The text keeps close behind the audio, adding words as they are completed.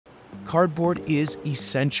Cardboard is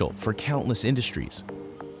essential for countless industries.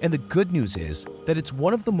 And the good news is that it's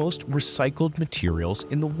one of the most recycled materials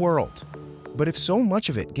in the world. But if so much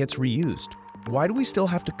of it gets reused, why do we still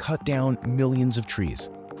have to cut down millions of trees?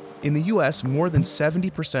 In the US, more than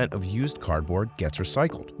 70% of used cardboard gets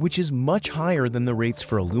recycled, which is much higher than the rates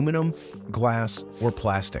for aluminum, glass, or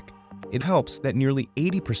plastic. It helps that nearly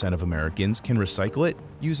 80% of Americans can recycle it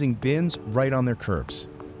using bins right on their curbs.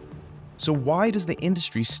 So why does the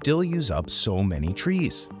industry still use up so many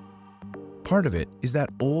trees? Part of it is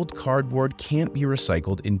that old cardboard can't be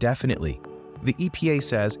recycled indefinitely. The EPA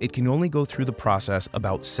says it can only go through the process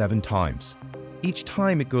about 7 times. Each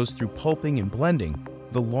time it goes through pulping and blending,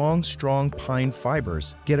 the long, strong pine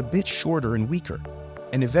fibers get a bit shorter and weaker.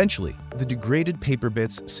 And eventually, the degraded paper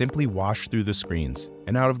bits simply wash through the screens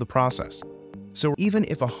and out of the process. So even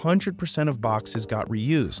if 100% of boxes got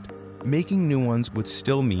reused, making new ones would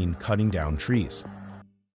still mean cutting down trees.